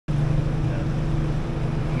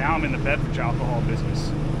now I'm in the beverage alcohol business.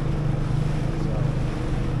 So,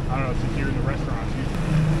 I don't know if you're in the restaurants usually.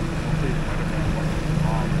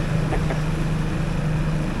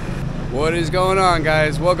 What is going on,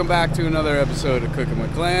 guys? Welcome back to another episode of Cooking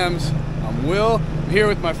with Clams. I'm Will. I'm here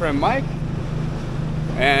with my friend Mike,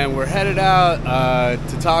 and we're headed out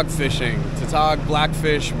Tautog fishing. Tautog,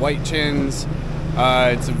 Blackfish, white chins.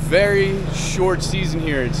 It's a very short season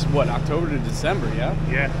here. It's what, October to December, yeah?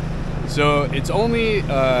 Yeah. So it's only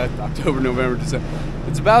October, November, December.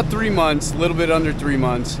 It's about 3 months, a little bit under 3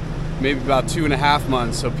 months, maybe about 2.5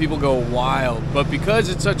 months. So people go wild. But because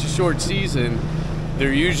it's such a short season,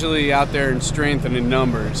 they're usually out there in strength and in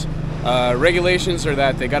numbers. Regulations are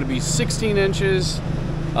that they got to be 16 inches.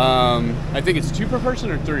 I think it's 2 per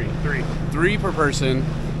person or 3? 3. 3 per person.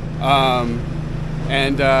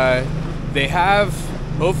 They have,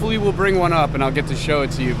 hopefully we'll bring one up and I'll get to show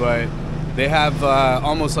it to you, but they have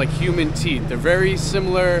almost like human teeth. They're very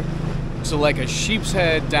similar to like a sheep's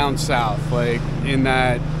head down south, like in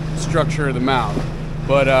that structure of the mouth.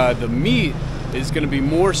 But the meat is going to be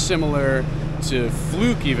more similar to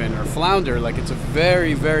fluke even, or flounder. Like it's a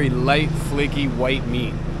very, very light, flaky white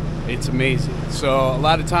meat. It's amazing. So a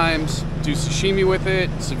lot of times do sashimi with it,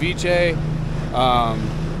 ceviche.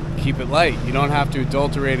 Keep it light. You don't have to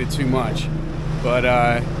adulterate it too much. But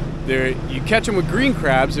you catch them with green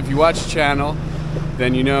crabs. If you watch the channel,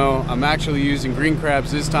 then you know I'm actually using green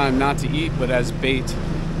crabs this time, not to eat, but as bait.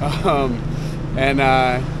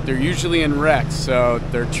 They're usually in wrecks, so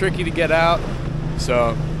they're tricky to get out.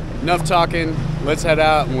 So enough talking, let's head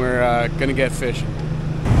out and we're gonna get fishing.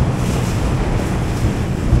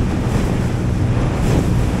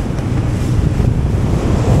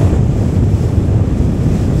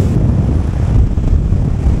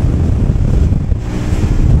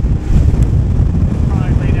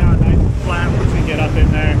 Probably lay down nice and flat once we get up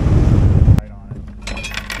in there. Right on it.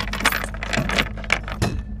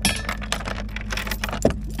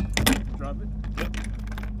 Drop it? Yep.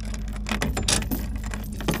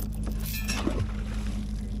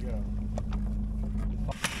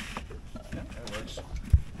 That works.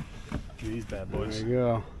 These bad boys. There you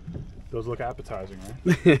go. Those look appetizing,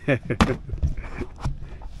 right?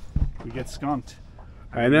 We get skunked.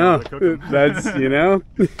 I know. That's, you know.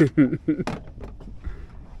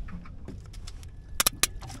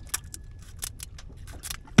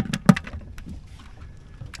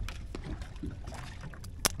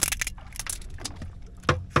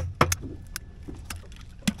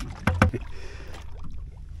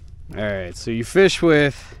 All right, so you fish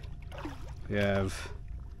with, you have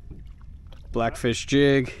Blackfish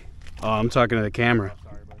jig. Oh, I'm talking to the camera.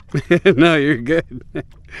 Oh, sorry, bud. No, you're good.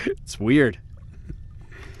 It's weird.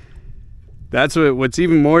 That's what's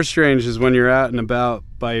even more strange is when you're out and about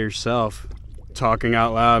by yourself, talking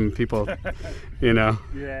out loud, and people, you know.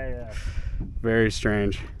 Yeah. Very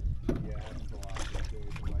strange. Yeah, it happens a lot these days.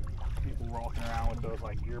 Like people walking around with those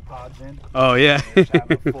like ear pods in. Oh yeah. Just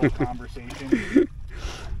having a full conversation.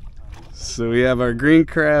 So we have our green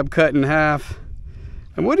crab cut in half.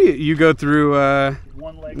 And what do you go through?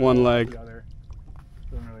 One leg. One leg. The other.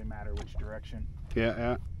 Doesn't really matter which direction.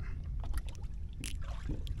 Yeah.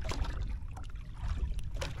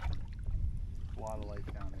 A lot of light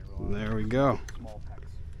down there. There we go. Small pecks.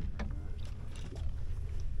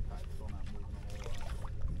 Still not moving a whole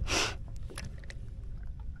lot.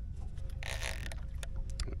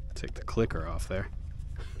 Take the clicker off there.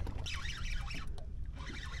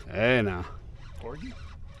 Hey now. Corgi?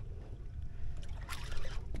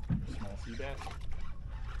 Small sea bass.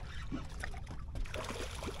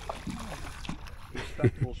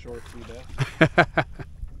 Respectable short sea bass.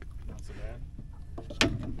 Not so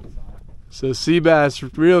bad. So sea bass,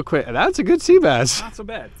 real quick. That's a good sea bass. Not so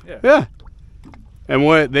bad. Yeah. Yeah. And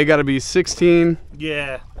what, they got to be 16?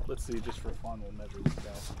 Yeah. Let's see, just for fun, we'll measure this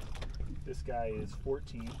guy. This guy is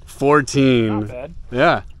 14. 14. Not bad.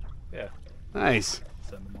 Yeah. Yeah. Nice.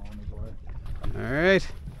 Send them all in his way. All right.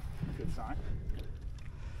 Good sign.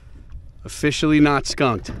 Officially not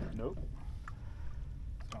skunked. Nope.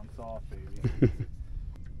 Skunk's off, baby.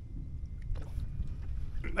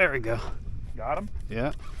 There we go. Got him?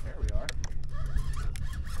 Yeah. There we are.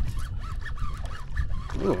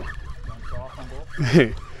 Oh. Skunk's off on both.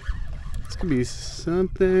 Hey. This could be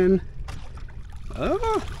something.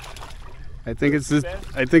 Oh. I think it's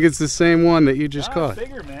the same one that you just caught.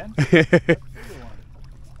 Bigger, man. Bigger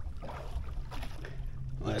one.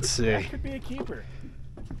 Let's see. That could be a keeper.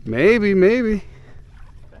 Maybe.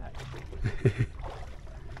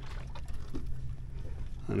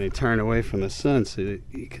 Let me turn away from the sun so that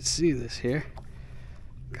you can see this here.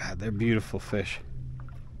 God, they're beautiful fish.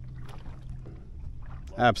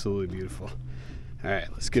 Absolutely beautiful. All right,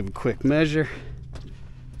 let's give a quick measure.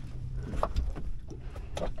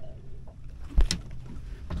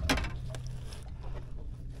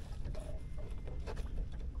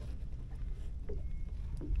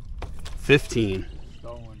 $15.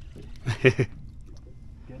 Stolen.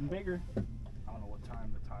 Getting bigger. I don't know what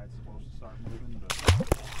time the tide's supposed to start moving, but.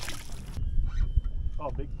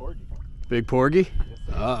 Oh, big porgy. Big porgy? Yes,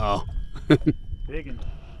 sir. Uh-oh. Big and.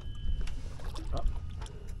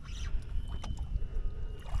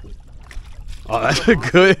 Oh, that's a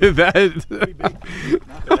good. Pretty big.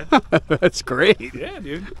 Not bad. That's great. Yeah,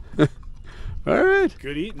 dude. All right.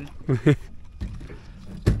 Good eating.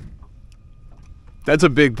 That's a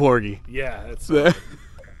big porgy. Yeah, that's. That's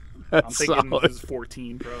I'm thinking solid. this is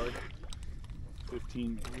 14, probably.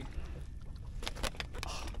 15,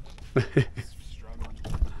 maybe. Struggling.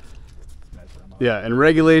 Yeah, and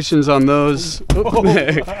regulations on those.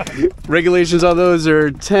 Regulations on those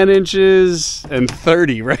are 10 inches and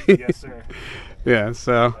 30, right? Yes, sir. Yeah,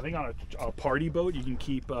 so. I think on a party boat you can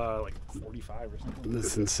keep like 45 or something.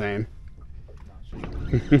 That's insane. Not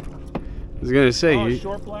sure. I was gonna say. Oh, You,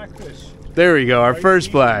 short blackfish. there we go, our Right first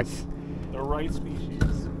species. black. The right species.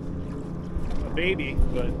 A baby,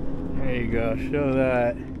 but. There you go. Show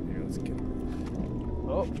that. Here, let's get.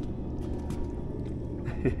 Oh.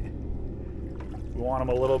 We want them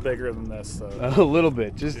a little bigger than this, so. A little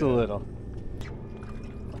bit, just a Yeah. little.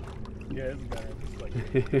 Yeah, it's better. It's like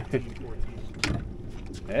 15,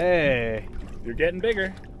 14. Hey. You're getting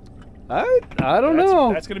bigger. I don't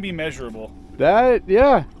know. That's going to be measurable. That,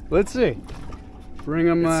 yeah. Let's see. Bring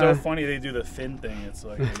them. It's so funny they do the fin thing. It's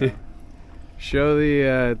like. You know, Show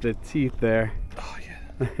the teeth there. oh,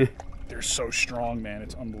 yeah. They're so strong, man.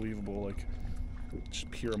 It's unbelievable. Like,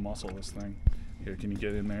 just pure muscle, this thing. Here, can you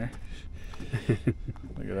get in there?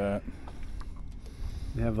 Look at that.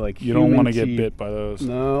 They have like. You don't want to get teeth. bit by those.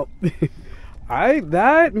 No.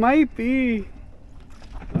 That might be.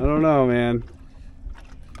 I don't know, man.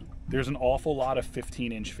 There's an awful lot of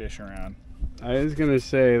 15-inch fish around. I was gonna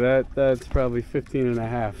say that's probably 15 and a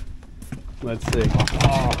half. Let's see.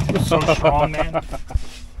 Oh, so strong, man.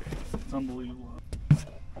 It's unbelievable.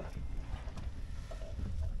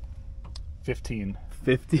 15.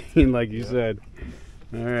 15, like you said.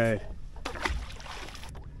 All right.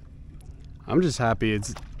 I'm just happy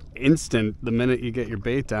it's instant the minute you get your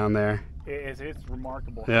bait down there. It's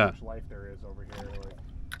remarkable Yeah. how much life there is over here. Like,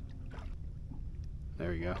 There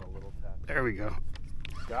we go. a little tap. There we go.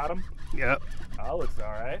 Got him? Yep. Oh, looks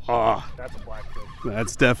all right. Oh, That's a blackfish.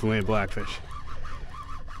 that's definitely a blackfish.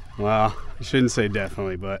 Well, I shouldn't say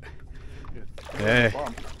definitely, but Good. hey.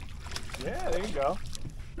 Bump. Yeah, there you go.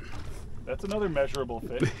 That's another measurable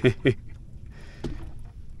fish.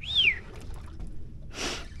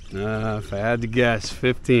 If I had to guess,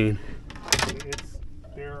 15.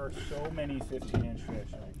 There are so many 15-inch fish.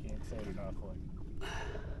 I can't say it enough. Like,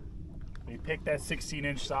 they picked that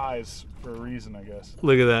 16-inch size for a reason, I guess.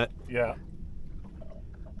 Look at that. Yeah.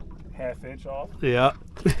 Half inch off. Yeah.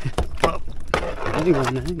 Oh. Hang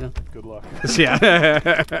on. Good luck. Yeah.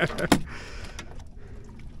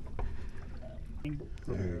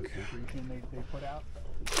 The secretion they put out.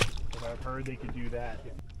 But I've heard they could do that.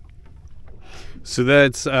 So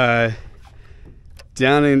that's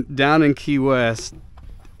down in Key West.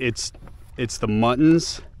 It's the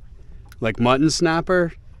muttons, like mutton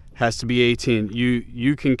snapper has to be 18.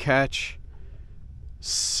 You can catch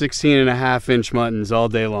 16 and a half inch muttons all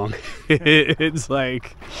day long. It's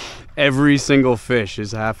like every single fish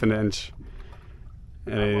is half an inch.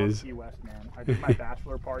 And I it love is. Key West, man. I did my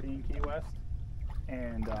bachelor party in Key West,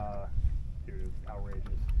 and dude, it was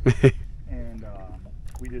outrageous. And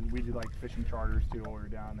we did like fishing charters too while we were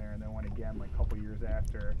down there, and then went again like a couple years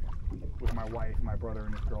after with my wife, my brother,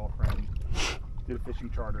 and his girlfriend. Did a fishing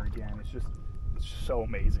charter again. It's so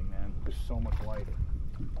amazing, man. There's so much life.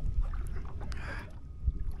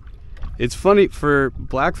 It's funny, for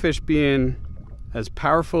blackfish being as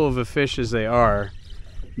powerful of a fish as they are,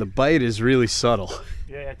 the bite is really subtle.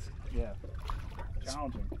 Yeah, it's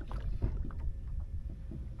challenging.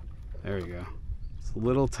 There you go. It's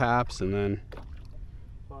little taps and then.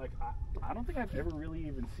 But like I don't think I've ever really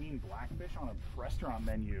even seen blackfish on a restaurant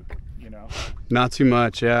menu, you know? Not too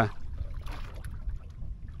much, yeah.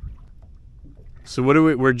 So what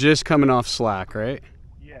we're just coming off slack, right?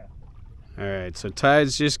 Yeah. All right, so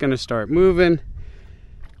tide's just gonna start moving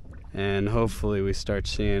and hopefully we start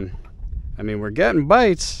seeing, I mean, we're getting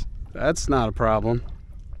bites. That's not a problem.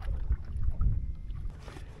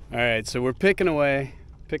 All right, so we're picking away.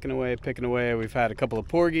 We've had a couple of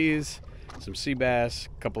porgies, some sea bass,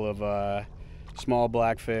 a couple of small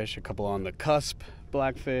blackfish, a couple on the cusp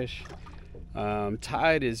blackfish.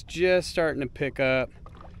 Tide is just starting to pick up,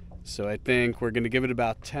 so I think we're gonna give it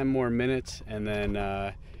about 10 more minutes and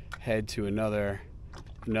then head to another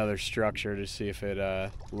structure to see if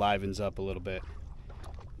it livens up a little bit.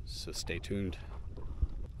 So stay tuned.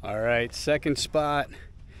 All right, second spot.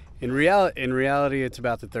 In reality, it's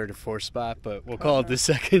about the third or fourth spot, but we'll call it the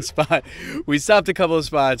second spot. We stopped a couple of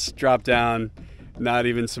spots, dropped down, not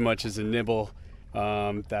even so much as a nibble.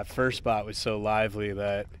 That first spot was so lively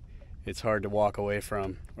that it's hard to walk away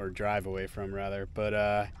from, or drive away from rather. But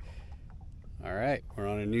all right, we're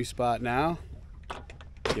on a new spot now.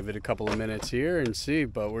 Give it a couple of minutes here and see,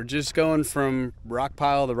 but we're just going from rock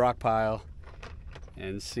pile to rock pile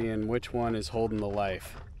and seeing which one is holding the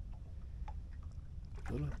life.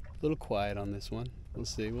 Little quiet on this one. We'll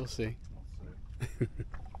see.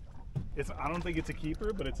 I don't think it's a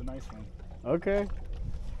keeper, but it's a nice one. Okay.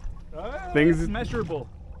 It's measurable.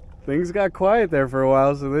 Things got quiet there for a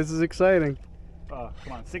while, so this is exciting. Come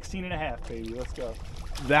on, 16 and a half, baby. Let's go.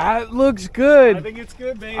 That looks good. I think it's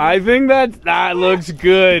good, baby. I think that looks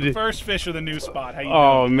good. First fish of the new spot. How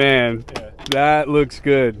you doing? Man, yeah. That looks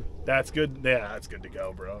good. That's good. Yeah, that's good to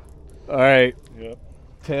go, bro. All right. Yep.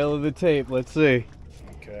 Tail of the tape. Let's see.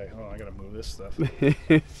 Okay. Oh, I gotta move this stuff.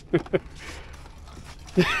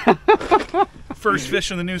 First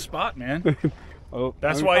fish in the new spot, man. Oh,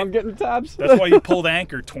 that's why I'm getting taps. That's why you pulled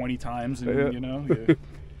ancher 20 times, and you know.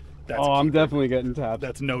 I'm definitely getting taps.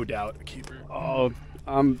 That's no doubt a keeper. Oh,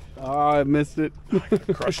 I missed it. I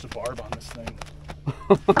gotta crush the barb on this thing.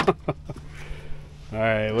 All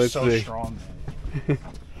right, let's so see. So strong, man.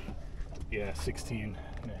 Yeah, 16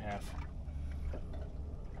 and a half.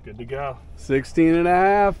 Good to go. 16 and a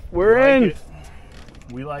half. We're in.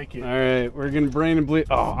 We like it. All right, we're gonna brain and bleed.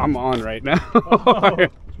 Oh, I'm on right now.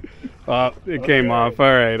 Oh, it came off.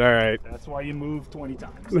 All right. That's why you move 20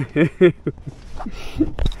 times.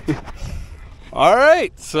 All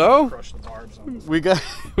right, so Crush the barbs on this.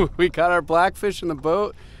 we got our blackfish in the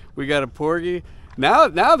boat. We got a porgy. Now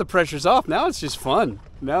the pressure's off. Now it's just fun.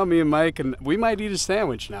 Now me and Mike, and we might eat a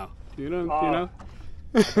sandwich now. You know.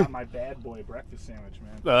 I got my bad boy breakfast sandwich,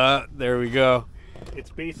 man. There we go.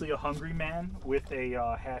 It's basically a hungry man with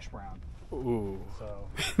a hash brown. Ooh. So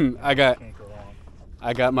I got can't go wrong.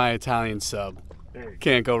 my Italian sub. There you go.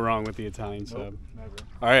 Can't go wrong with the Italian sub. Never.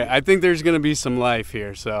 All right, I think there's gonna be some life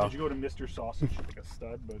here. So. Did you go to Mr. Sausage like a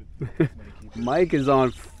stud? But Mike is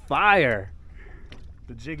on fire.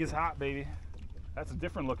 The jig is hot, baby. That's a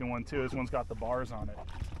different looking one too. This one's got the bars on it.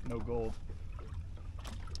 No gold.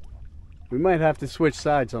 We might have to switch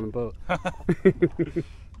sides on the boat.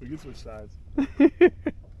 We can switch sides.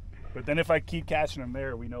 But then if I keep catching them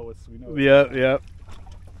there, we know it's. Yep.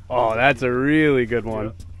 Oh, that's a really good one.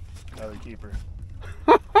 Yep. Another keeper.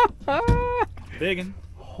 Big one.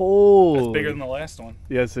 Holy. That's bigger than the last one.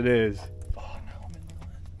 Yes, it is. Oh no, I'm in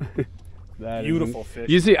the That beautiful fish.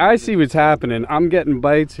 You see, I see what's happening. I'm getting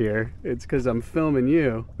bites here. It's because I'm filming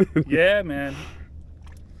you. Yeah, man.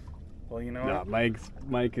 Well, you know what?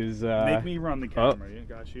 Mike is. Make me run the camera. Oh. Yeah,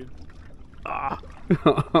 got you. I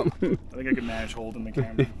think I can manage holding the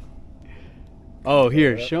camera. Oh,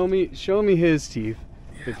 here, show me his teeth.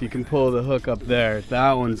 If you can pull the hook up there,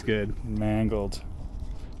 that one's good. Mangled.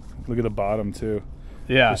 Look at the bottom too.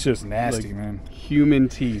 Yeah, it's just nasty, like man. Human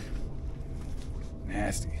teeth.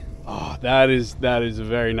 Nasty. Oh, that is a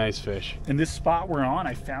very nice fish. And this spot we're on,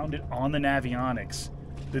 I found it on the Navionics.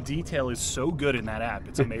 The detail is so good in that app.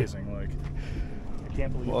 It's amazing. Like, I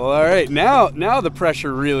can't believe it. Well, all right, now the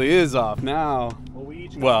pressure really is off. Now. Well, we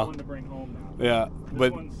each got one to bring home now. Yeah,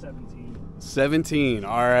 this one's 17. 17.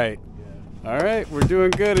 All right. Yeah. All right, we're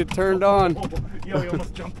doing good. It turned on. Yo, he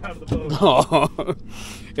almost jumped out of the boat. Oh,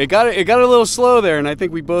 it got a little slow there, and I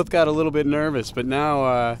think we both got a little bit nervous. But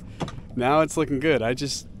now it's looking good. I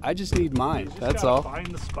just need mine. That's all. Find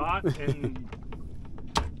the spot and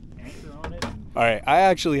anchor on it. All right, I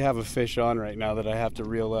actually have a fish on right now that I have to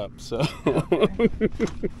reel up. So,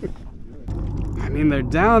 I mean, they're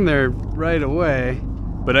down there right away,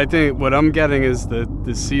 but I think what I'm getting is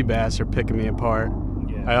the sea bass are picking me apart.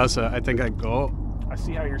 Yeah. I think I go. I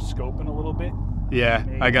see how you're scoping a little bit. Yeah,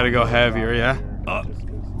 I got to go heavier. Yeah.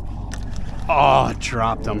 Oh,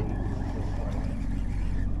 dropped him.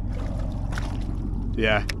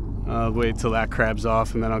 Yeah, I'll wait till that crab's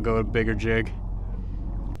off and then I'll go a bigger jig.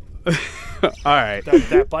 All right.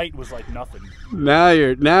 That bite was like nothing. Now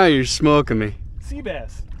you're smoking me. Sea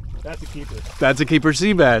bass. That's a keeper. That's a keeper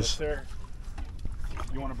sea bass. Yes, sir.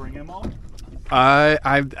 You want to bring him on?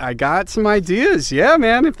 I got some ideas. Yeah,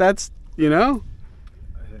 man. If that's he's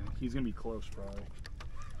gonna be close, probably.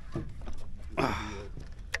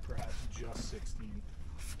 Perhaps just 16.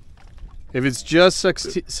 If it's just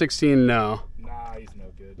 16, no. Nah, he's no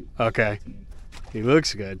good. Okay. 15. He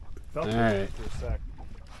looks good. Felt All good right. for a sec.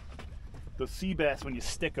 The sea bass, when you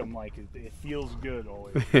stick them, like it feels good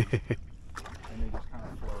always, and they just kind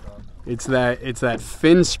of float up. It's that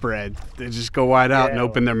fin spread. They just go wide out and Yeah,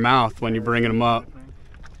 open their mouth when you're bringing them up.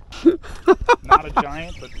 Not a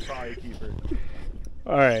giant, but probably a keeper.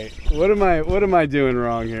 All right. What am I doing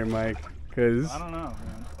wrong here, Mike? Because I don't know,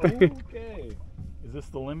 man. Okay. Is this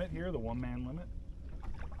the limit here? The 1-man limit?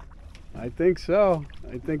 I think so.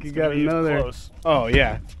 I think you It's got gonna be another. close. Oh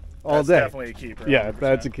yeah, all That's day. definitely a keeper. Yeah, 100%.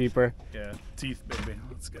 that's a keeper. Yeah, teeth, baby.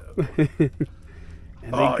 Let's go.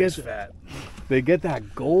 And Oh, they he's get fat. they get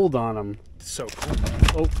that gold on them. So cool, man.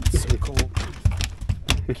 Oh, it's so cool.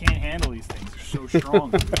 You can't handle these things. They're so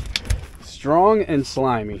strong. Strong and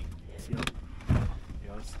slimy. Yep.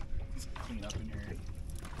 Yeah, let's clean up in here.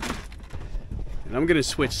 And I'm gonna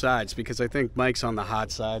switch sides because I think Mike's on the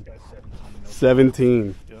hot side. Got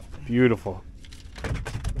 17. 17. Yep. Beautiful.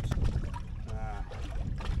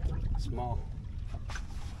 Small.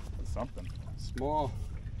 Something. Small.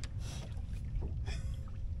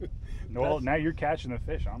 No, now you're catching the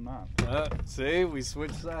fish. I'm not. See, we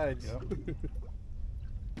switched sides. Yep. There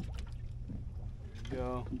you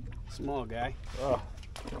go. Small guy. Oh,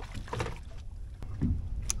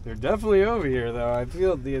 They're definitely over here, though. I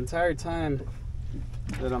feel the entire time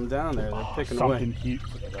that I'm down there, they're picking something away. huge.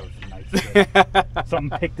 That was a nice fish.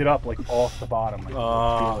 Something picked it up like off the bottom. Like,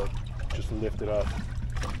 Oh. feel it just lift it up.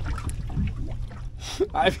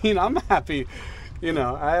 I mean, I'm happy. You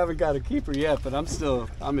know, I haven't got a keeper yet, but I'm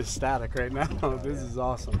ecstatic right now. This is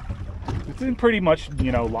awesome. It's been pretty much,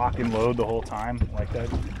 lock and load the whole time. Like that.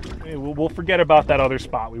 We'll forget about that other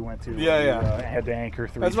spot we went to. Yeah, where yeah. We, had to anchor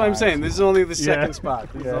 3 That's what I'm times. saying. This is only the second Yeah.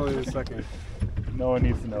 spot. This is Yeah. only the second. No one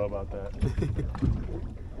needs to know about that.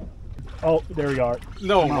 Oh, there we are.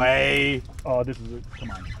 No Come on. way. Oh, this is it.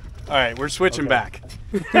 Come on. All right, we're switching back.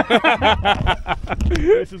 This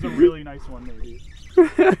is a really nice one, maybe.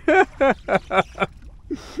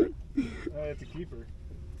 It's a keeper.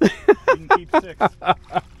 You can keep 6. All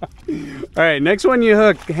right, next one you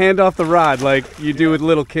hook, hand off the rod like you do with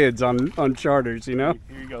little kids on charters, you know?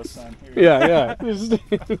 Here you go, son. Here you Yeah. go. Here's a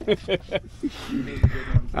good one.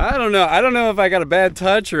 I don't know if I got a bad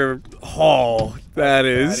touch or haul. That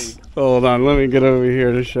is. Hold on, let me get over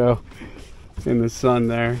here to show in the sun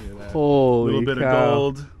there. A Holy little bit cow. of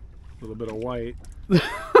gold, a little bit of white.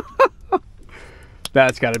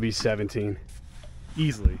 That's got to be 17.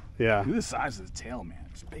 Easily. Yeah, Look at the size of the tail, man.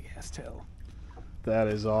 It's a big ass tail. that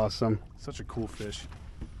is awesome. Such a cool fish.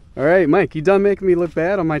 All right, Mike, you done making me look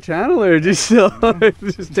bad on my channel, or just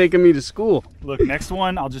just taking me to school? Look, next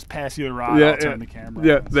one, I'll just pass you the rod. Yeah, I'll turn yeah. the camera.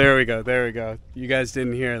 Yeah, on. there we go. There we go. You guys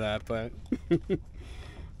didn't hear that, but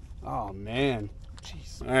oh man.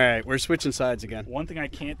 Jeez. All right, we're switching sides again. One thing I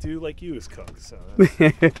can't do like you is cook. So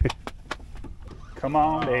that's- come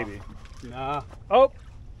on, baby. Nah. Oh,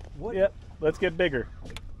 yep. Let's get bigger.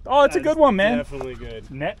 Oh, it's a good one, man. Definitely good.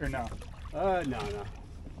 Net or no? No.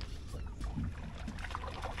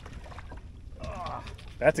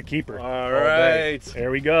 That's a keeper. All day. right.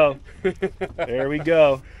 There we go. There we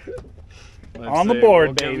go. Let's On the see. board,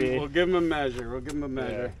 We'll give him- baby. We'll give him a measure. We'll give him a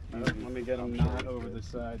measure. Yeah. Let me get him not over the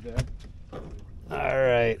side there. All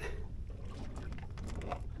right.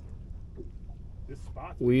 This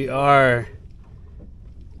spot. We are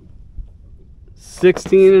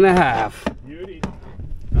 16 and a half. Beauty.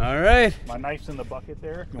 All right. My knife's in the bucket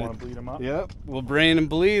there. You want to bleed them up? Yep. We'll brain and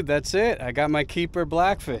bleed. That's it. I got my keeper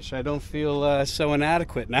Blackfish. I don't feel so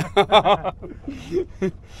inadequate now. One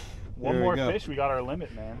There we more go. fish. We got our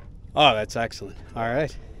limit, man. Oh, that's excellent. All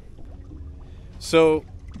right. So,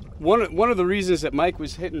 one of the reasons that Mike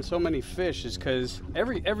was hitting so many fish is because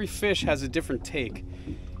every fish has a different take,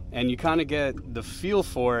 and you kind of get the feel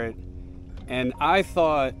for it. And I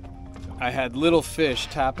thought I had little fish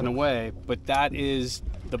tapping away, but that is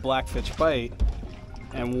the Blackfish bite.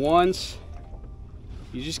 And once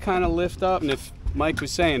you just kind of lift up, and if Mike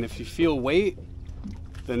was saying, if you feel weight,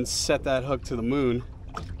 then set that hook to the moon.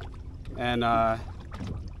 And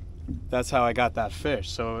that's how I got that fish.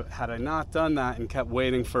 So had I not done that and kept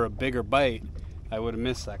waiting for a bigger bite, I would have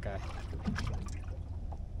missed that guy.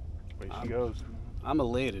 Way she goes. I'm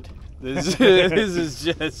elated. This is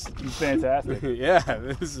just, It's fantastic. yeah,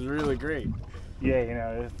 this is really great.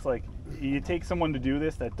 Yeah, it's like you take someone to do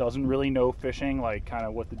this that doesn't really know fishing, like kind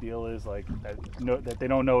of what the deal is, like that they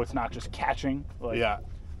don't know it's not just catching. Like, Yeah.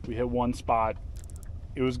 we hit one spot.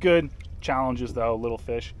 It was good. Challenges though, little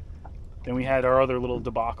fish. Then we had our other little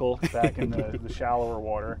debacle back in the shallower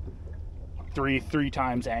water. Three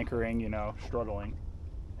times anchoring, struggling,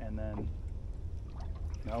 and then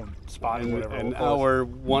No, spotting and, whatever. and now we're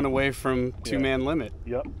one away from two-man limit.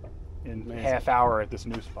 Yep. In Amazing. half hour at this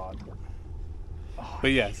new spot.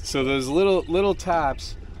 But yeah, so those little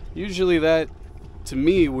taps, usually that to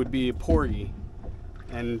me would be a porgy,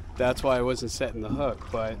 and that's why I wasn't setting the hook.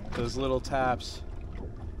 But those little taps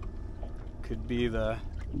could be the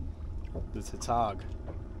tautog.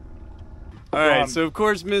 All right, so of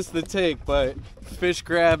course missed the take, but fish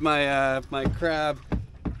grabbed my my crab,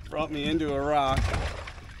 brought me into a rock.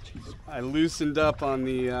 I loosened up on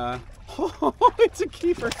the. Oh, it's a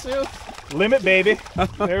keeper too. Limit, baby.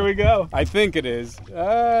 There we go. I think it is.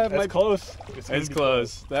 That's close. It's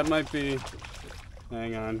close. That might be.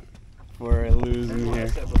 Hang on, before I lose in Like I here.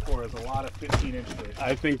 said before, it's a lot of 15-inch fish.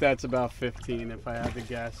 I think that's about 15 if I had to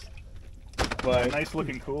guess. But Nice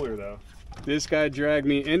looking cooler though. this guy dragged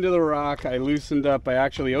me into the rock. I loosened up. I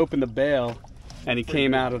actually opened the bail, and he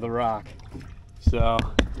came out of the rock. So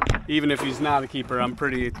even if he's not a keeper, I'm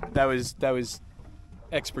pretty. That was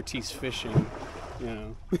expertise fishing, you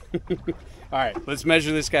know. All right, let's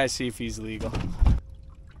measure this guy, see if he's legal.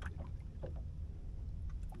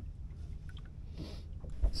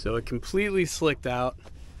 So it completely slicked out.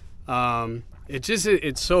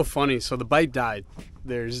 It's so funny. So the bite died.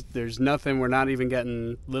 There's nothing. We're not even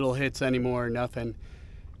getting little hits anymore. Nothing.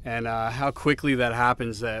 And how quickly that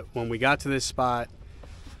happens. That when we got to this spot,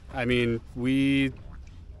 I mean, we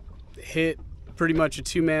hit pretty much a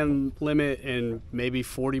two-man limit in maybe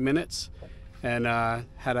 40 minutes. And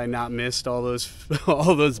had I not missed all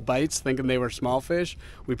those bites, thinking they were small fish,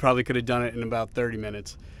 we probably could have done it in about 30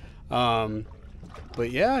 minutes.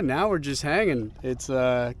 But yeah, now we're just hanging. It's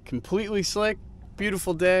completely slick,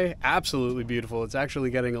 beautiful day, absolutely beautiful. It's actually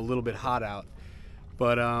getting a little bit hot out.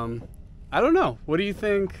 But I don't know. What do you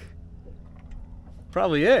think?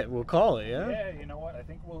 Probably it. We'll call it, yeah? Yeah, you know what? I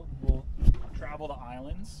think we'll travel to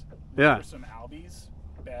islands. Yeah. For some albies,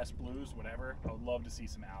 bass, blues, whatever. I would love to see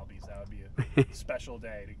some albies. That would be a special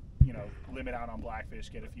day to, you know, limit out on blackfish,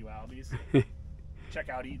 get a few albies. Check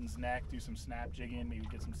out Eaton's Neck, do some snap jigging, maybe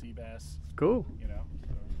get some sea bass. Cool. You know.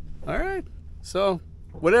 So. All right. So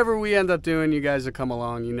whatever we end up doing, you guys will come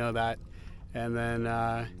along. You know that. And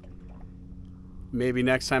then maybe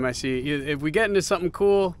next time I see you, if we get into something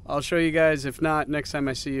cool, I'll show you guys. If not, next time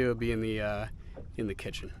I see you, it'll be in the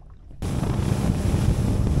kitchen.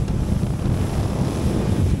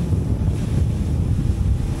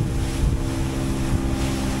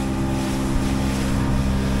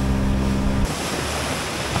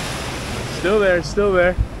 Still there, still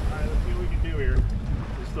there. All right, let's see what we can do here.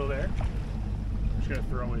 They're still there. I'm just gonna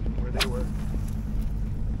throw in where they were.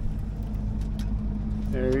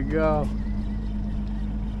 There you go.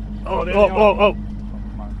 Oh, there oh, they oh, are. oh.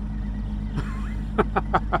 Come on.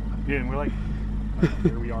 Yeah, and we're like,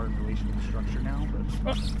 where we are in relation to the structure now.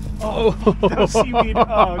 But Oh, that was seaweed.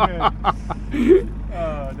 Oh, good.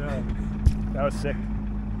 Oh no, that was sick.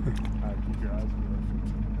 Keep your eyes peeled.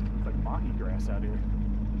 It's like mahi grass out here.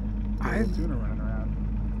 Tuna running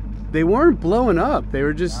around. They weren't blowing up. They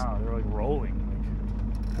were just. No, they're like rolling,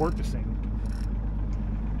 like porpoising.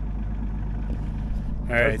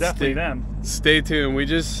 All right, definitely them. Stay tuned. We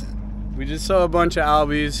just saw a bunch of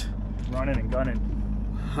albies. Running and gunning.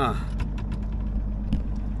 Huh.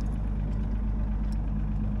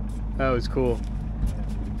 That was cool.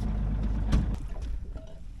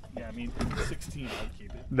 Yeah, I mean, 16, I'd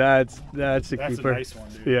keep it. That's a That's keeper. a nice one,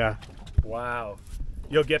 dude. Yeah, Wow.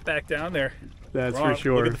 You'll get back down there. that's Ron, for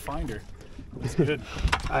sure. Look at the finder. It's good.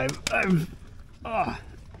 I've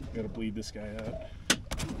Gotta bleed this guy out.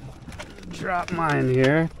 dropped mine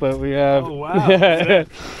here, but we have. Oh, wow.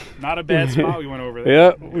 Not a bad spot we went over there.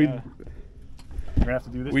 Yep, We're gonna have to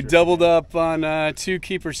do this. we trip doubled again. up on 2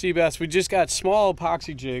 keeper sea bass. We just got small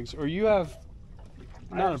epoxy jigs, or you have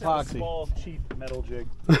I not just have a epoxy. small, cheap metal jig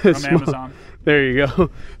from Small- Amazon. There you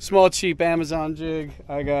go. Small, cheap Amazon jig.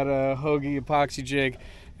 I got a Hoagie epoxy jig,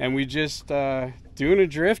 and we just doing a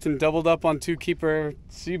drift and doubled up on 2 keeper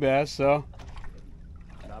sea bass. So,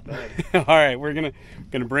 Not bad. all right, we're gonna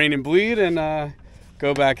brain and bleed and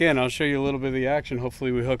go back in. I'll show you a little bit of the action.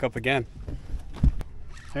 Hopefully, we hook up again.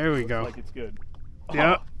 There we Looks go. like it's good.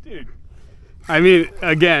 Yep. Oh, dude. I mean,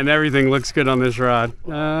 again, everything looks good on this rod.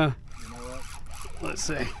 You know what? Let's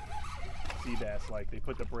see. Sea bass, like they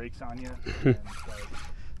put the brakes on you and it's like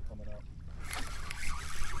coming up.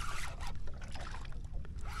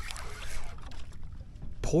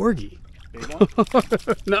 Porgy. Big one?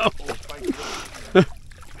 No. Oh, it's biting good.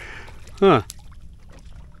 Huh.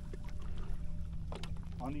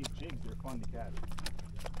 On these jigs, they're fun to catch.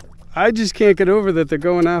 I just can't get over that they're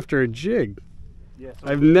going after a jig. Yeah, so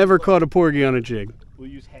I've never caught a porgy on a jig. we'll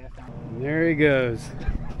use half down. There he goes.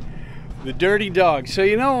 The dirty dog. So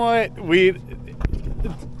you know what?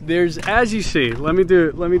 There's, as you see, let me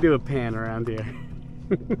do a pan around here.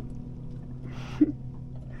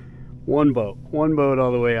 One boat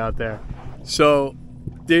all the way out there. So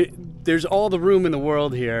there's all the room in the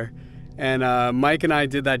world here, and Mike and I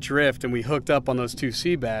did that drift, and we hooked up on those 2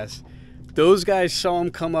 sea bass. Those guys saw him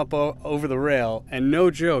come up over the rail, and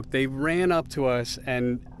no joke, they ran up to us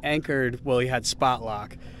and anchored. Well, he had spot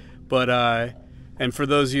lock, but and for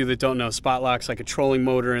those of you that don't know, spot lock's like a trolling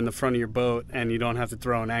motor in the front of your boat, and you don't have to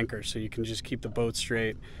throw an anchor, so you can just keep the boat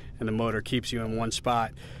straight, and the motor keeps you in one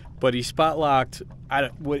spot. But he spot locked,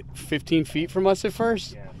 15 feet from us at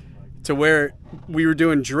first? Yeah. To where we were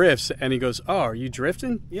doing drifts, and he goes, "Oh, are you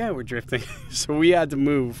drifting?" "Yeah, we're drifting." So we had to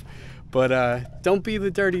move. But don't be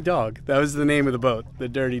the dirty dog. That was the name of the boat, the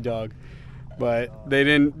Dirty Dog. But they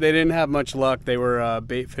didn't have much luck. They were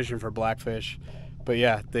bait fishing for blackfish. But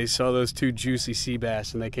yeah, they saw those 2 juicy sea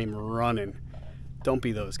bass and they came running. Don't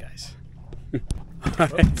be those guys. All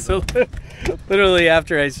right, so literally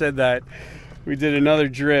after I said that, we did another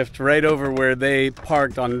drift right over where they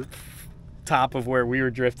parked on top of where we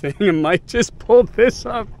were drifting, and Mike just pulled this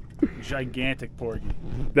up. Gigantic porgy.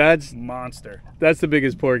 That's monster. That's the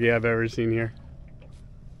biggest porgy I've ever seen here.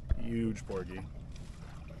 Huge porgy.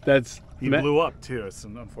 He blew up too. It's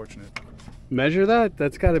unfortunate. Measure that.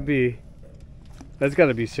 That's got to be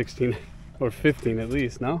 16 or 15 at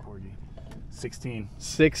least. No. Porgy. 16.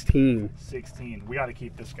 16. 16. We got to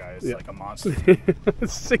keep this guy. It's like a monster.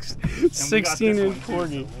 16 inch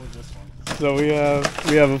porgy. So we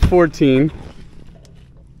have a 14.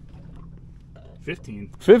 15.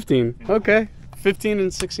 15. Okay. 15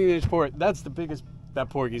 and 16 inch port. That's the biggest. That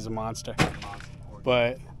porgy's a monster.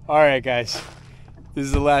 But all right, guys. This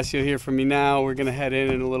is the last you'll hear from me now. We're gonna head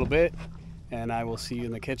in a little bit, and I will see you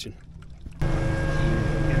in the kitchen. In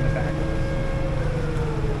the back.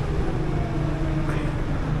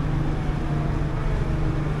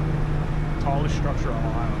 Tallest structure on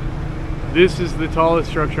Long Island. This is the tallest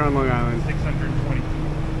structure on Long Island. 620 feet.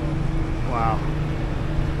 Wow.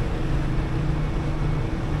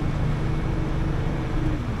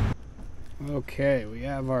 Okay, we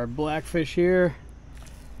have our blackfish here.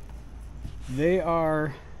 They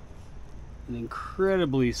are an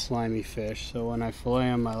incredibly slimy fish, so when I fillet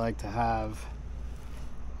them, I like to have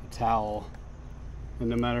a towel. And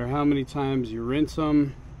no matter how many times you rinse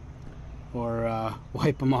them or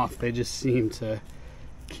wipe them off, they just seem to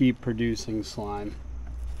keep producing slime.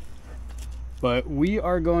 But we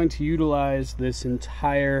are going to utilize this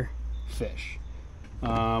entire fish.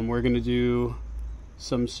 We're going to do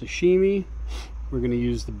some sashimi. We're going to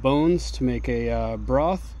use the bones to make a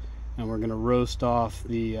broth, and we're going to roast off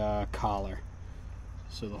the collar.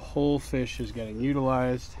 So the whole fish is getting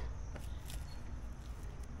utilized.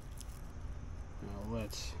 Now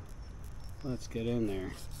let's get in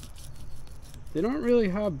there. They don't really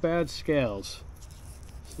have bad scales,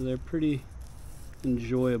 so they're pretty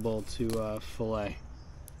enjoyable to fillet.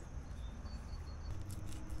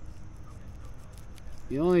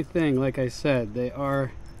 The only thing, like I said, they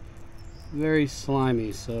are very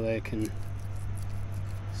slimy, so they can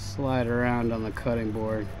slide around on the cutting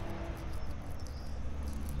board.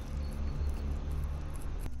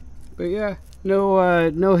 But yeah,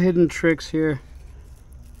 no hidden tricks here.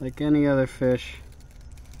 Like any other fish,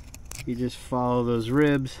 you just follow those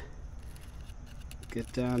ribs,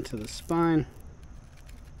 get down to the spine,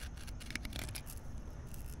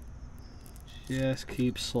 just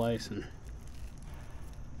keep slicing.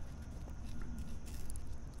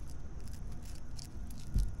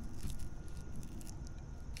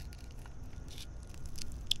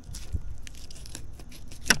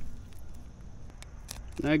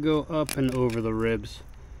 I go up and over the ribs.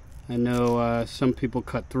 I know some people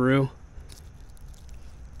cut through,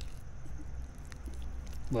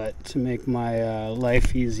 but to make my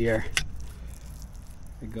life easier,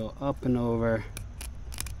 I go up and over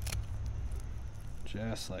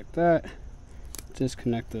just like that.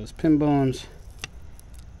 Disconnect those pin bones,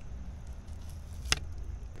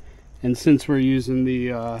 and since we're using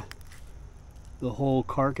the whole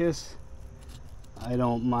carcass, I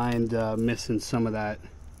don't mind missing some of that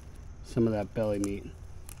belly meat.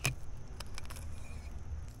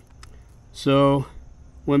 So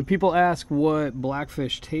when people ask what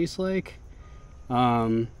blackfish tastes like,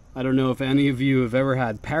 I don't know if any of you have ever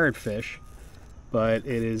had parrotfish, but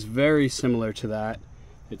it is very similar to that.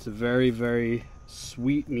 It's a very, very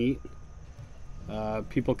sweet meat.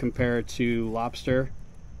 People compare it to lobster,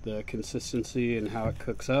 the consistency and how it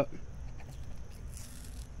cooks up.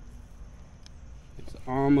 It's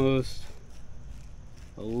almost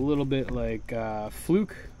a little bit like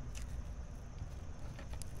fluke.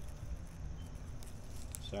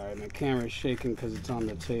 Sorry, my camera's shaking because it's on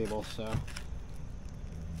the table, so.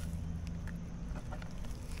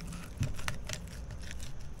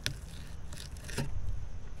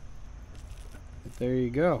 But there you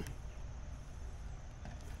go.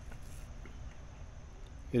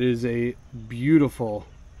 It is a beautiful,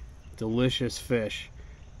 delicious fish,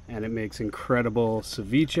 and it makes incredible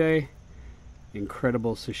ceviche,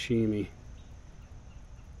 incredible sashimi.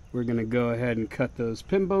 We're gonna go ahead and cut those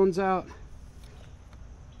pin bones out.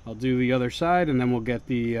 I'll do the other side and then we'll get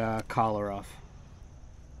the collar off.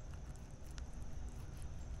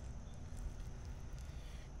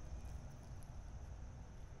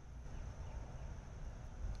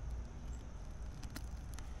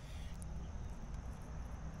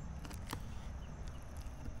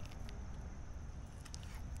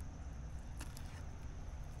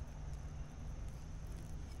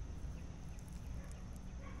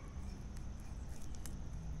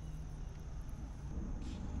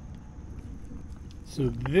 So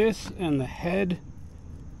this and the head,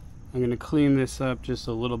 I'm going to clean this up just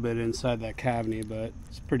a little bit inside that cavity, but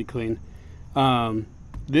it's pretty clean.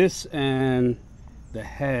 This and the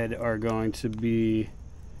head are going to be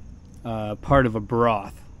part of a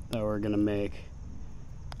broth that we're going to make.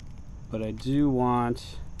 But I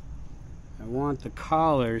want the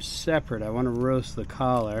collars separate. I want to roast the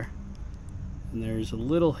collar. And there's a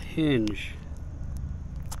little hinge.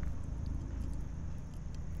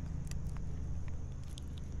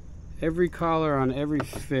 Every collar on every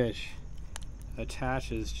fish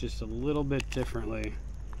attaches just a little bit differently,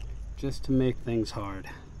 just to make things hard.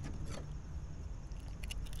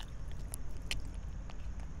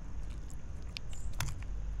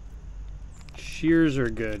 Shears are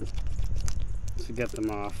good to get them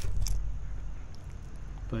off,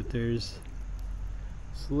 but there's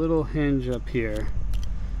this little hinge up here.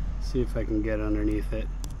 See if I can get underneath it.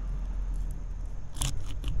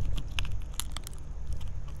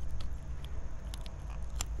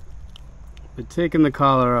 But taking the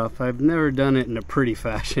collar off, I've never done it in a pretty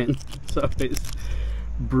fashion. It's always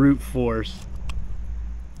brute force.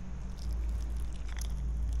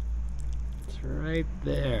 It's right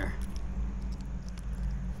there.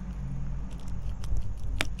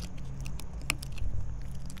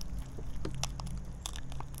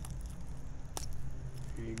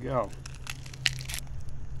 There you go.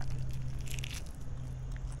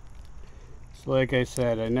 So like I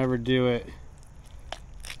said, I never do it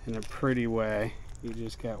in a pretty way. You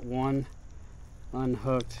just got one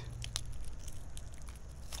unhooked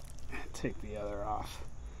and take the other off.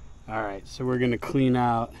 Alright, so we're going to clean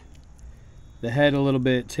out the head a little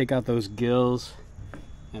bit, take out those gills,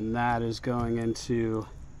 and that is going into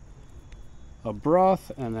a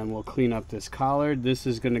broth, and then we'll clean up this collar. This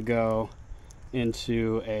is going to go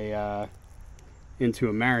into a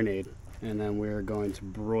marinade, and then we're going to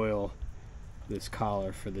broil this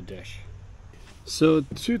collar for the dish. So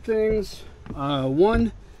two things.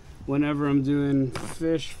 One, whenever I'm doing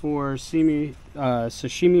fish for sashimi or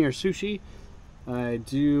sushi, I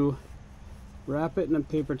do wrap it in a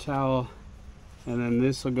paper towel, and then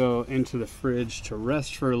this will go into the fridge to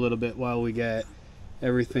rest for a little bit while we get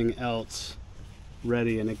everything else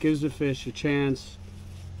ready, and it gives the fish a chance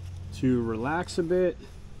to relax a bit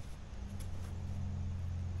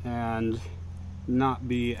and not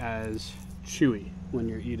be as chewy when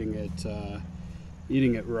you're eating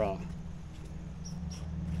it raw.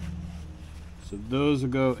 So those will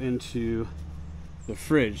go into the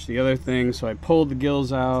fridge. The other thing, so I pulled the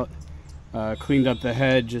gills out, cleaned up the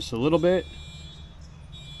head just a little bit.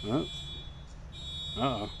 Oh,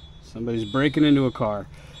 uh-oh, somebody's breaking into a car.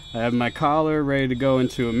 I have my collar ready to go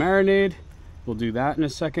into a marinade. We'll do that in a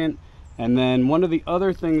second. And then one of the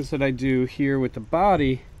other things that I do here with the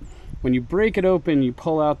body, when you break it open, you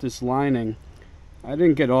pull out this lining. I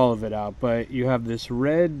didn't get all of it out, but you have this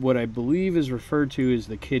red, what I believe is referred to as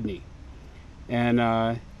the kidney. And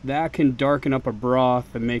that can darken up a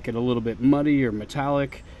broth and make it a little bit muddy or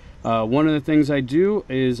metallic. One of the things I do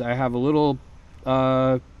is I have a little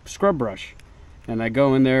scrub brush, and I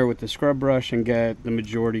go in there with the scrub brush and get the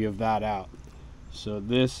majority of that out. So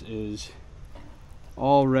this is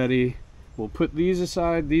all ready. We'll put these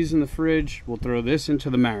aside, these in the fridge. We'll throw this into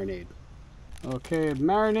the marinade. Okay,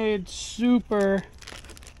 marinade, super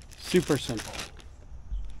simple.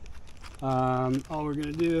 All we're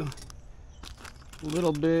gonna do, a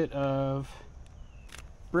little bit of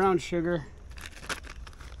brown sugar.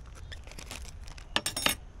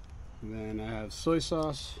 Then I have soy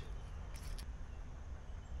sauce.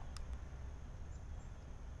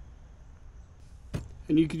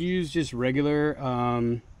 And you could use just regular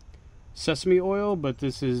sesame oil, but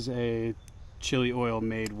this is a chili oil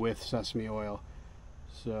made with sesame oil.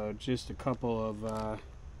 So just a couple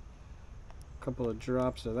of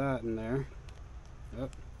drops of that in there. Oh,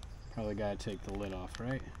 probably gotta take the lid off,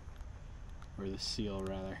 right? Or the seal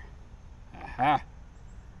rather. Aha!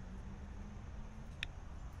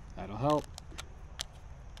 That'll help.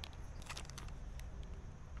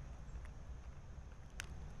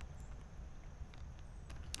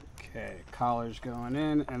 Okay, collar's going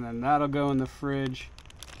in, and then that'll go in the fridge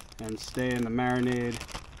and stay in the marinade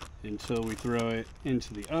until we throw it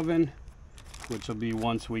into the oven, which will be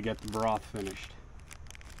once we get the broth finished.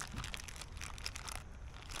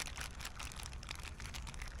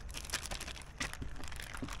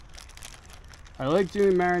 I like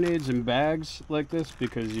doing marinades in bags like this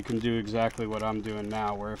because you can do exactly what I'm doing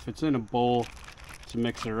now, where if it's in a bowl to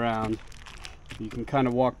mix around, you can kind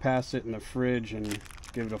of walk past it in the fridge and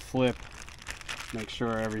give it a flip, make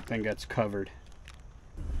sure everything gets covered.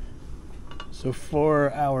 So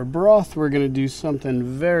for our broth, we're going to do something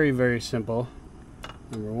very, very simple.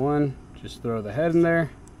 Number one, just throw the head in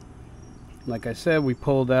there. Like I said, we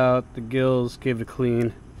pulled out the gills, gave it a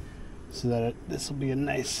clean, so that this will be a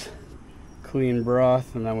nice clean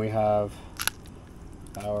broth. And then we have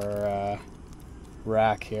our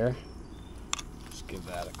rack here. Just give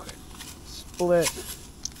that a quick split.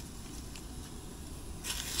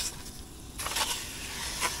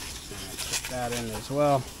 And put that in as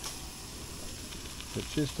well. Put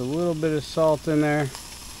just a little bit of salt in there.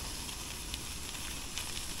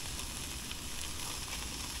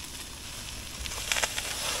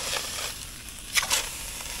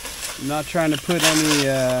 I'm not trying to put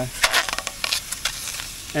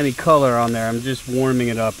any color on there. I'm just warming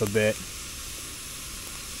it up a bit.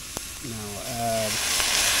 Now we'll add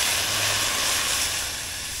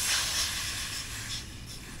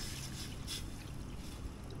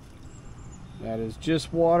that is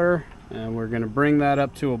just water, and we're going to bring that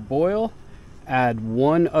up to a boil, add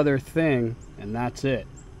one other thing, and that's it.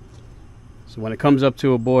 So when it comes up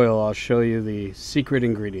to a boil, I'll show you the secret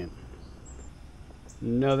ingredient.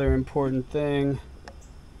 Another important thing,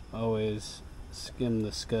 always skim the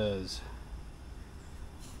scuzz.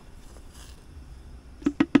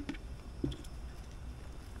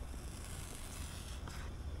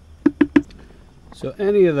 So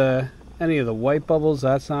any of the white bubbles,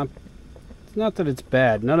 it's not that it's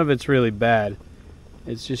bad. None of it's really bad.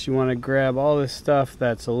 It's just you want to grab all this stuff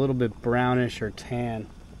that's a little bit brownish or tan,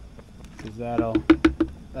 because that'll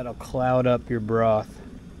cloud up your broth.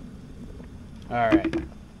 All right,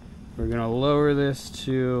 we're gonna lower this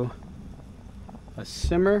to a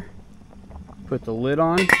simmer, put the lid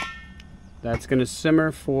on. That's gonna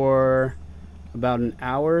simmer for about an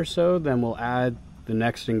hour or so, then we'll add the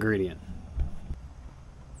next ingredient.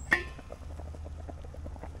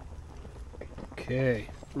 Okay,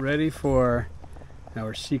 ready for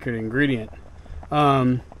our secret ingredient.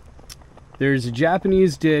 There's a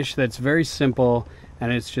Japanese dish that's very simple,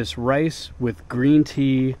 and it's just rice with green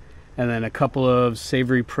tea and then a couple of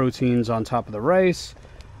savory proteins on top of the rice.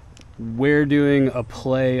 We're doing a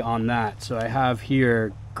play on that. So I have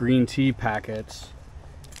here green tea packets,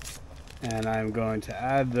 and I'm going to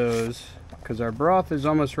add those because our broth is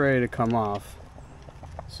almost ready to come off.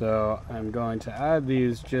 So I'm going to add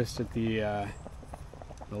these just at the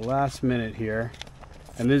last minute here.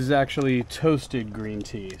 And this is actually toasted green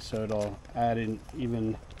tea, so it'll add an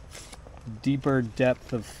even deeper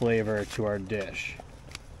depth of flavor to our dish.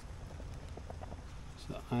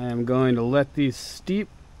 So I am going to let these steep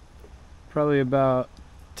probably about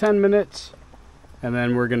 10 minutes, and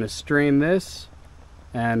then we're going to strain this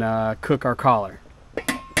and cook our collar.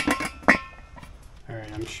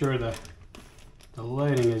 Alright, I'm sure the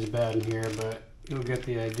lighting is bad in here, but you'll get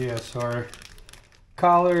the idea. So our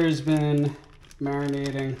collar has been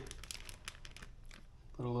marinating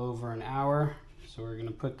a little over an hour, so we're going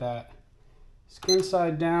to put that skin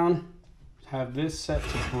side down, have this set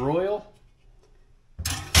to broil.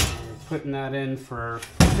 We're putting that in for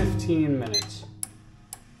 15 minutes.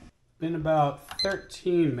 Been about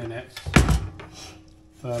 13 minutes,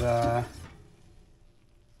 but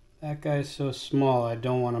that guy's so small I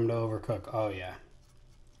don't want him to overcook. Oh yeah.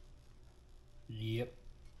 Yep,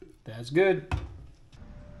 that's good.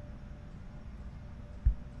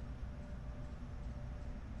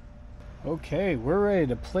 Okay, we're ready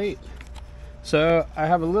to plate. So I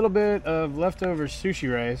have a little bit of leftover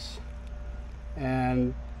sushi rice,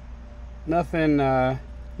 and nothing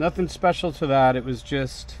special to that. It was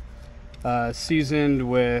just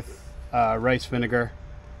seasoned with rice vinegar.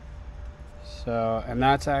 So, and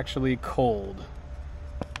that's actually cold.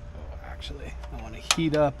 Oh, actually, I want to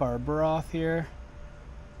heat up our broth here.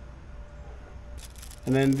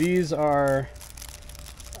 And then these are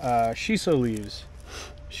shiso leaves.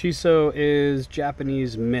 Shiso is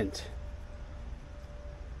Japanese mint.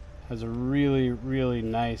 Has a really, really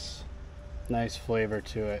nice flavor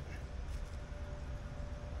to it.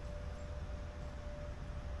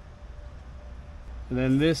 And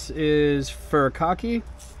then this is furikake,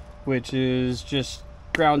 which is just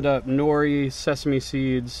ground up nori, sesame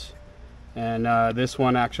seeds, and this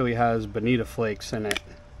one actually has bonita flakes in it.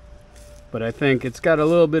 But I think it's got a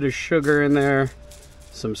little bit of sugar in there,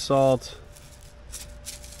 some salt,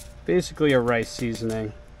 basically a rice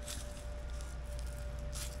seasoning.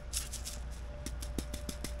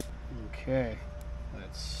 Okay,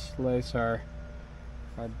 let's slice our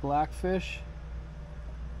blackfish.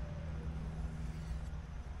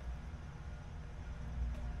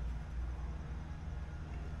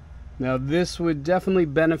 Now this would definitely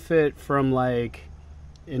benefit from like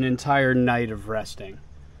an entire night of resting.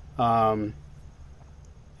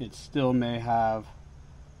 It still may have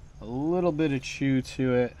a little bit of chew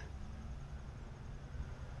to it.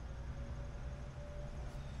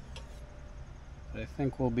 But I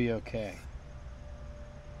think we'll be okay.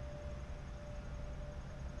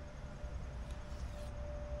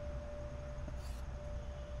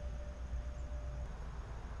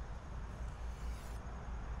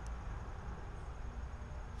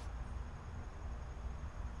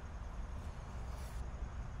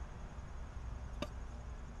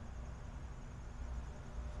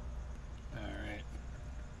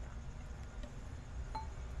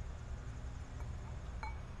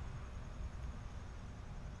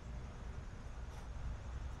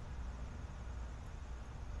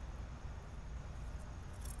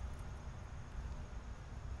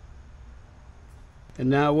 And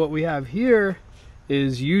now what we have here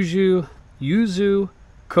is yuzu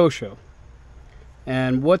kosho.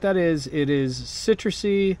 And what that is, it is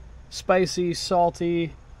citrusy, spicy,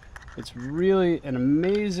 salty. It's really an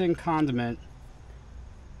amazing condiment,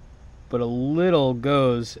 but a little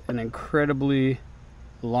goes an incredibly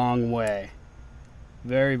long way.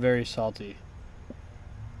 Very, very salty.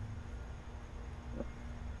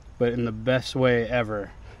 But in the best way ever.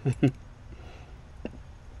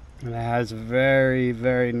 And it has very,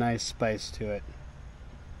 very nice spice to it.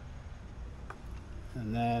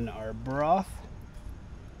 And then our broth.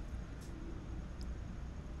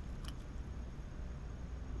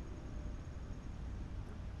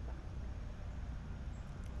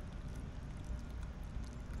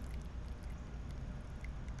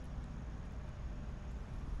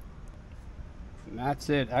 And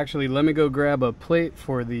that's it. Actually, let me go grab a plate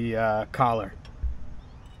for the collar.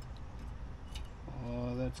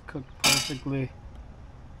 Oh, that's cooked perfectly.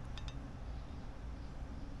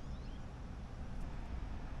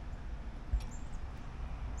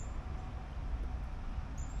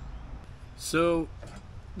 So,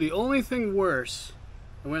 the only thing worse,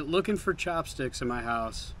 I went looking for chopsticks in my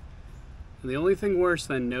house, and the only thing worse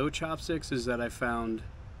than no chopsticks is that I found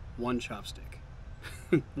one chopstick.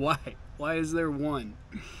 Why? Why is there one?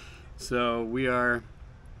 So we are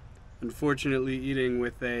unfortunately eating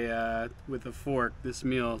with a fork. This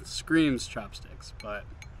meal screams chopsticks, but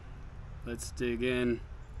let's dig in.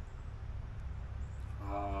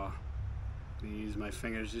 Oh, let me use my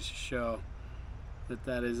fingers just to show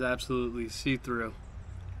that is absolutely see-through.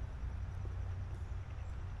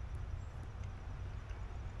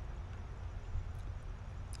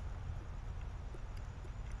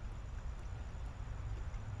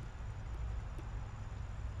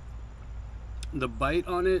 The bite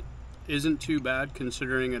on it isn't too bad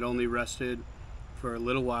considering it only rested for a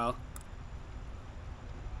little while.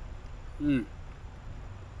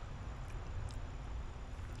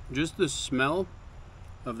 Just the smell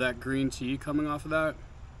of that green tea coming off of that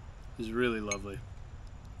is really lovely.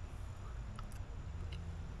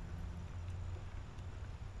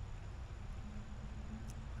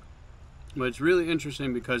 But it's really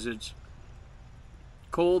interesting because it's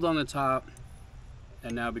cold on the top,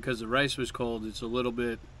 and now because the rice was cold, it's a little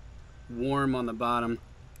bit warm on the bottom.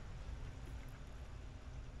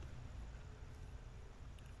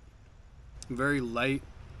 Very light,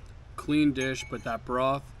 clean dish, but that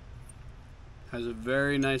broth has a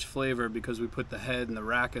very nice flavor because we put the head and the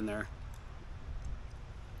rack in there.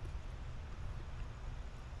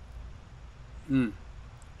 And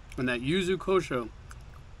that yuzu kosho,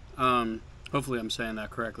 hopefully I'm saying that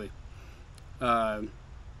correctly, has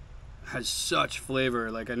such flavor.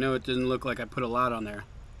 Like, I know it didn't look like I put a lot on there,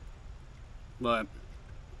 but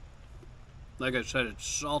like I said, it's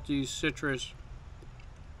salty, citrus,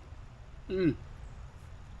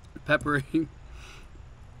 peppery.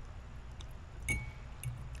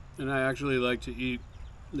 And I actually like to eat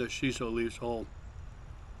the shiso leaves whole.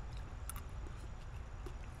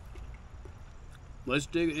 let's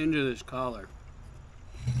dig into this collar.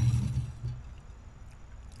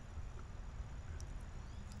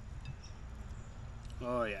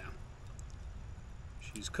 Oh yeah.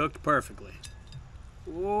 She's cooked perfectly.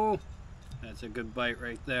 Oh, that's a good bite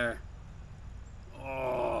right there.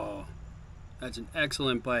 Oh, that's an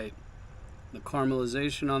excellent bite. The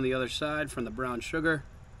caramelization on the other side from the brown sugar.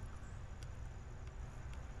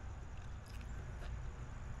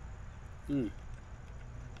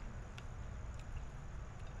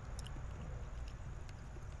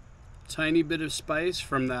 Tiny bit of spice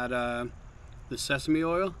from that the sesame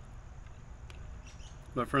oil,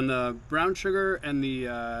 but from the brown sugar and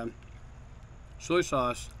the soy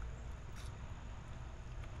sauce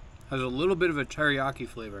has a little bit of a teriyaki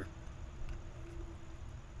flavor.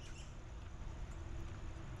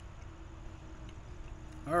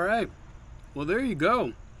 All right, well there you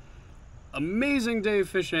go. Amazing day of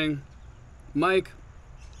fishing. Mike,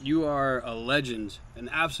 you are a legend, an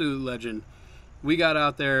absolute legend. We got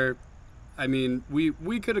out there, I mean,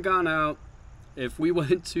 we could have gone out, if we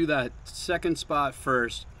went to that second spot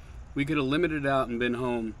first, we could have limited out and been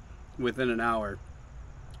home within an hour.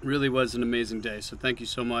 Really was an amazing day, so thank you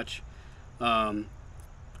so much.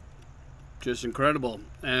 Just incredible.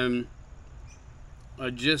 And I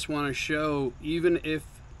just want to show, even if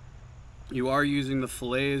you are using the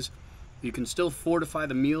fillets, you can still fortify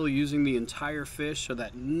the meal using the entire fish so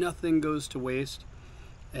that nothing goes to waste.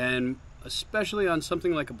 And especially on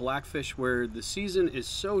something like a blackfish where the season is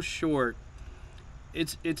so short,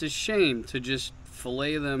 it's a shame to just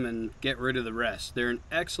fillet them and get rid of the rest. They're an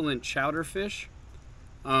excellent chowder fish.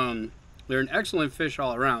 They're an excellent fish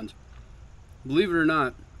all around. Believe it or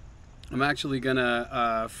not, I'm actually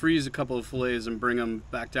gonna freeze a couple of fillets and bring them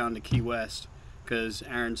back down to Key West because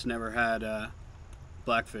Aaron's never had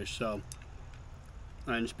blackfish. So,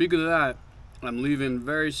 and speaking of that, I'm leaving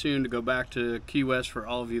very soon to go back to Key West for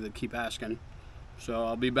all of you that keep asking. So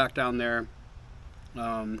I'll be back down there.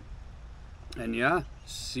 And yeah,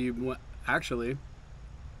 see what, actually,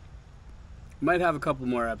 might have a couple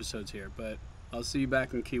more episodes here, but I'll see you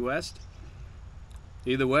back in Key West.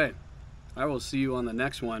 Either way, I will see you on the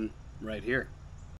next one right here.